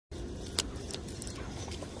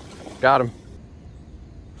Got him.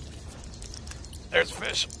 There's a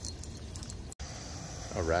fish.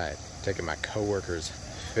 All right, taking my coworkers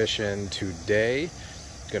fishing today.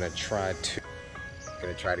 Gonna try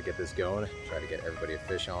to get this going. Try to get everybody a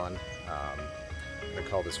fish on. I'm gonna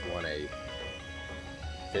call this one a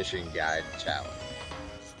fishing guide challenge.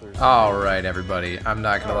 All right, everybody. I'm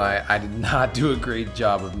not gonna lie, I did not do a great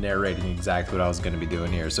job of narrating exactly what I was gonna be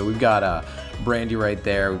doing here. So we've got Brandy right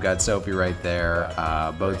there, we've got Sophie right there,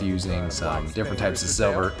 both using some different types of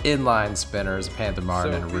silver inline spinners, a panther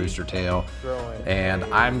martin and a rooster tail. And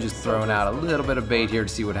I'm just throwing out a little bit of bait here to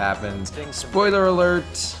see what happens. Spoiler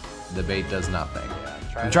alert, the bait does nothing.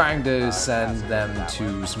 I'm trying to send them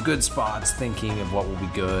to some good spots, thinking of what will be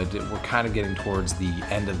good. We're kind of getting towards the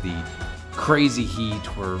end of the crazy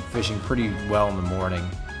heat. We're fishing pretty well in the morning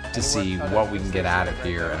to see what we can get out of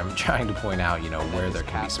here, and I'm trying to point out, where there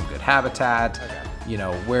can be some good habitat,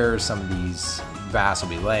 where some of these bass will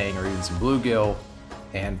be laying, or even some bluegill,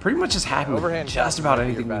 and pretty much just happy with just about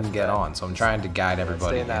anything we can get on. So I'm trying to guide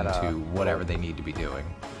everybody into whatever they need to be doing.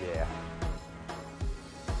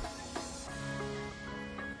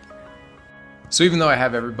 So even though I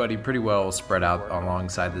have everybody pretty well spread out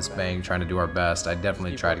alongside this bank, trying to do our best, I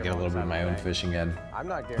definitely try to get a little bit of my own fishing in.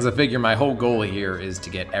 Because I figure my whole goal here is to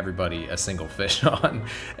get everybody a single fish on.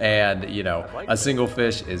 And, a single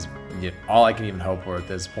fish is all I can even hope for at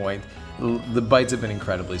this point. The bites have been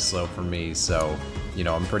incredibly slow for me, so,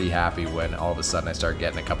 I'm pretty happy when all of a sudden I start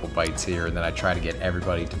getting a couple bites here, and then I try to get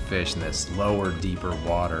everybody to fish in this lower, deeper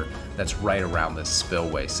water that's right around this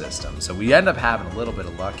spillway system. So we end up having a little bit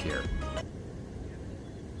of luck here.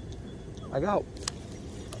 I got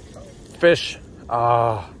fish.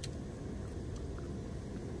 Bite.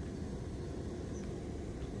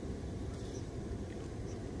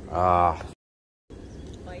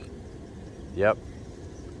 Yep.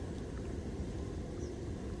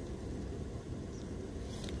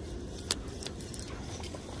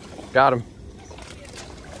 Got him.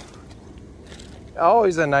 Oh,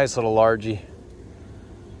 he's a nice little largie.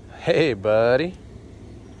 Hey, buddy.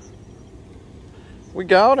 We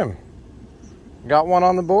got him. Got one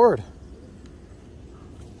on the board.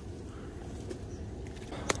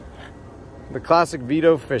 The classic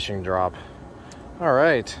Vito fishing drop. All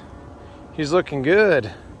right, he's looking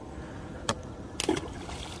good.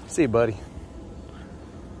 See you, buddy.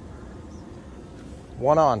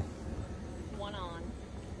 One on. One on.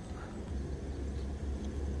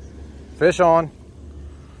 Fish on.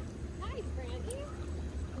 Nice, Brandy.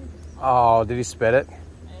 Oh, did he spit it?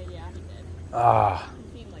 Yeah, he did. Ah.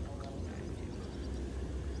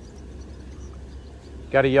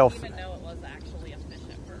 Gotta yell. I didn't even know it was actually a fish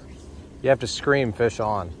at first. You have to scream fish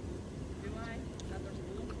on. Do I? Is that the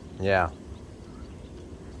rule? Yeah.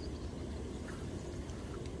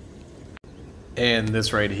 And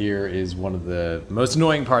this right here is one of the most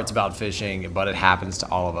annoying parts about fishing, but it happens to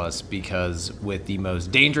all of us because with the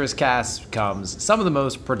most dangerous casts comes some of the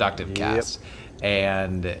most productive casts. Yep.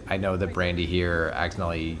 And I know that Brandy here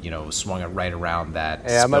accidentally, swung it right around that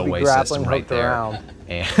spillway system right there.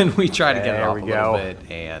 And we tried to get it off a little bit,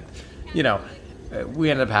 and we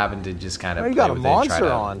ended up having to just kind of play with it, try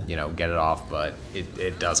to get it off, but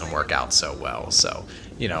it doesn't work out so well. So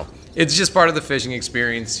it's just part of the fishing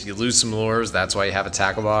experience. You lose some lures. That's why you have a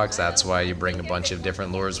tackle box. That's why you bring a bunch of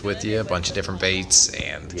different lures with you, a bunch of different baits.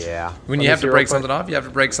 And when you have to break something off, you have to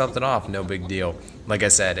break something off. No big deal. Like I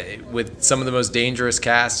said, with some of the most dangerous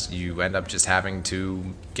casts, you end up just having to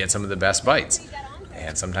get some of the best bites.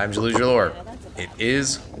 And sometimes you lose your lure. It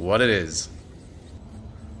is what it is.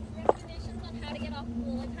 Recommendations on how to get off the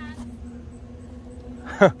lily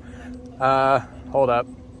pad? Hold up.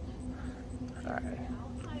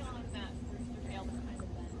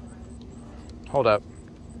 Hold up.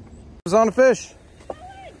 It was on a fish.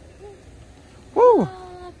 Woo! Look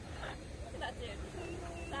at that dude.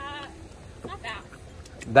 Not bass.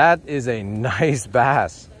 That is a nice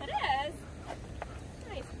bass. It is.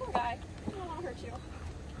 Nice. Poor guy. I don't want to hurt you.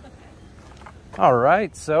 All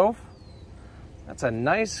right, Soph. That's a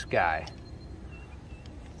nice guy.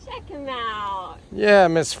 Check him out. Yeah,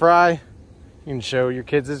 Miss Fry. You can show your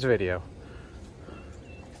kids this video.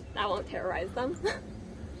 That won't terrorize them.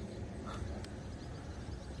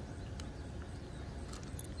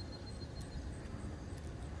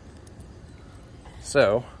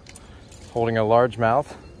 So, holding a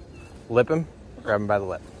largemouth, lip him, grab him by the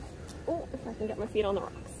lip. Oh, if I can get my feet on the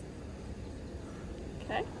rocks.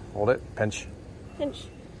 Okay. Hold it, pinch. Pinch.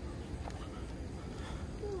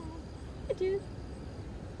 Oh, hey, dude.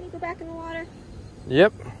 Can you go back in the water?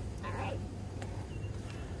 Yep. All right.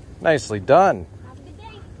 Nicely done. Have a good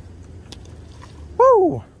day.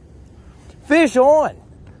 Woo! Fish on!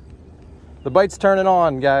 The bite's turning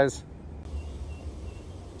on, guys.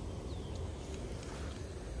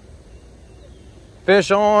 Fish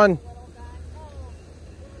on.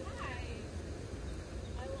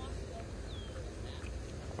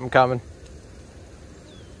 I'm coming.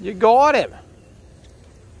 You got him.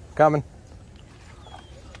 Coming.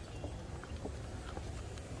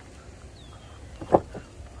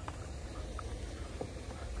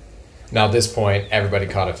 Now at this point, everybody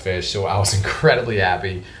caught a fish, so I was incredibly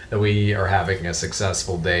happy that we are having a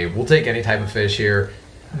successful day. We'll take any type of fish here.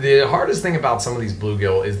 The hardest thing about some of these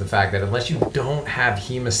bluegill is the fact that unless you don't have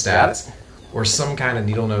hemostats or some kind of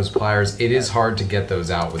needle nose pliers, it is hard to get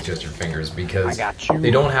those out with just your fingers because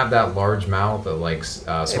they don't have that large mouth that like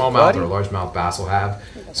smallmouth or largemouth bass will have.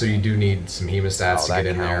 So you do need some hemostats to get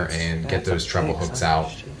in there and get those treble hooks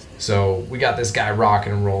out. So we got this guy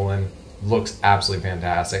rocking and rolling. Looks absolutely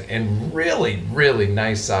fantastic and really, really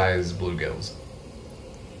nice size bluegills.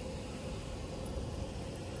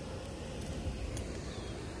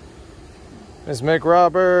 Miss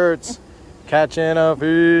McRoberts catching a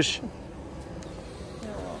fish.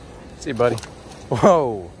 See you, buddy.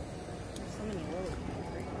 Whoa.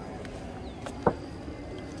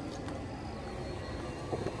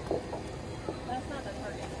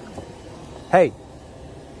 Hey.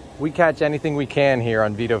 We catch anything we can here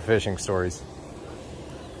on Vito Fishing Stories.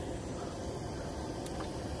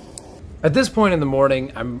 At this point in the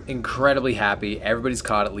morning, I'm incredibly happy. Everybody's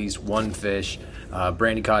caught at least one fish.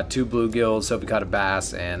 Brandy caught 2 bluegills, Sophie caught a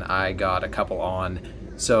bass, and I got a couple on.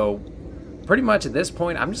 So pretty much at this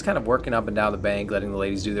point, I'm just kind of working up and down the bank, letting the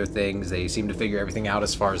ladies do their things. They seem to figure everything out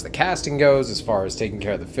as far as the casting goes, as far as taking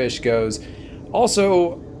care of the fish goes.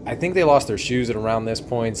 Also, I think they lost their shoes at around this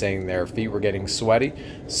point, saying their feet were getting sweaty.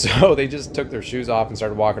 So they just took their shoes off and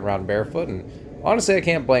started walking around barefoot. And honestly, I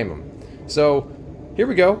can't blame them. So here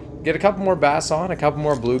we go. Get a couple more bass on, a couple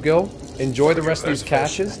more bluegill. Enjoy the rest of these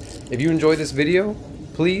catches. If you enjoyed this video,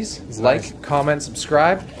 please like, comment,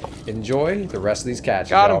 subscribe. Enjoy the rest of these catches.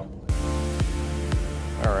 Got him.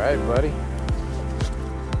 All right, buddy.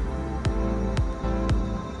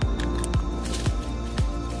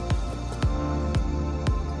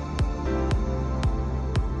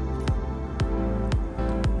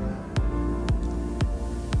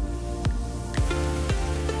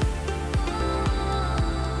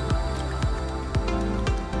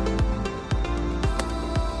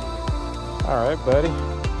 All right, buddy.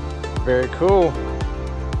 Very cool.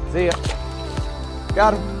 See ya.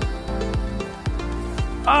 Got him.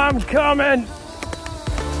 I'm coming.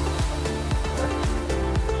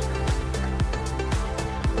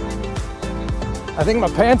 I think my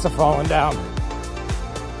pants are falling down.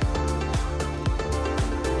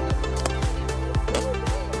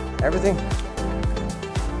 Everything.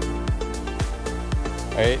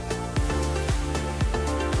 Hey.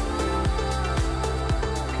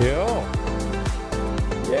 Cool.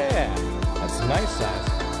 Yeah, that's a nice size.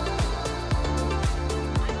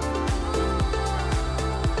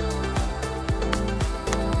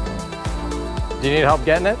 Do you need help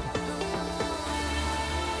getting it?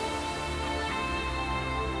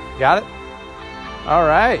 Got it? All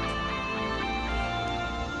right.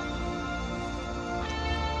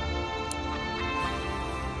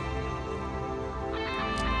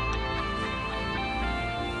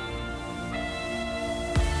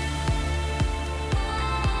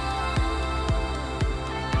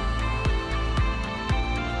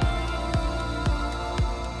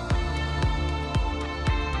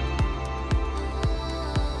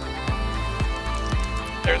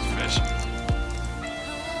 There's a fish.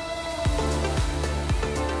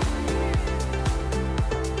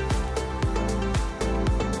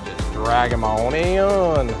 Just drag him on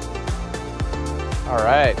in. All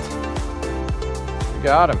right. We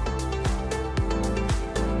got him.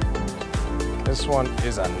 This one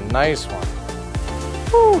is a nice one.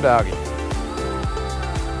 Woo, doggy.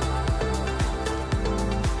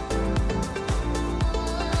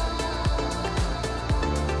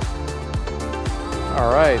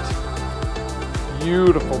 All right,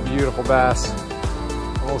 beautiful, beautiful bass.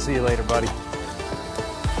 We'll see you later, buddy.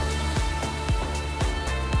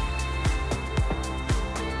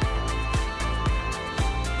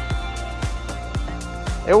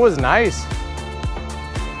 It was nice.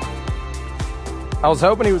 I was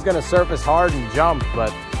hoping he was gonna surface hard and jump,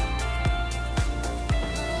 but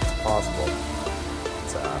it's possible.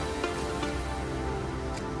 Let's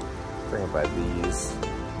bring it by these.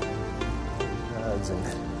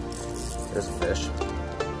 There's a fish.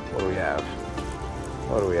 What do we have?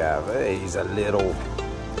 What do we have? Hey, he's a little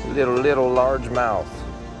largemouth.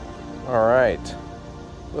 All right,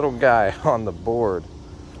 little guy on the board.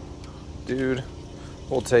 Dude,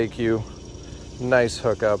 we'll take you. Nice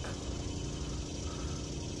hookup.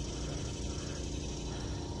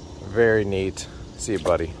 Very neat. See you,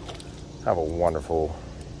 buddy. Have a wonderful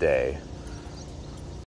day.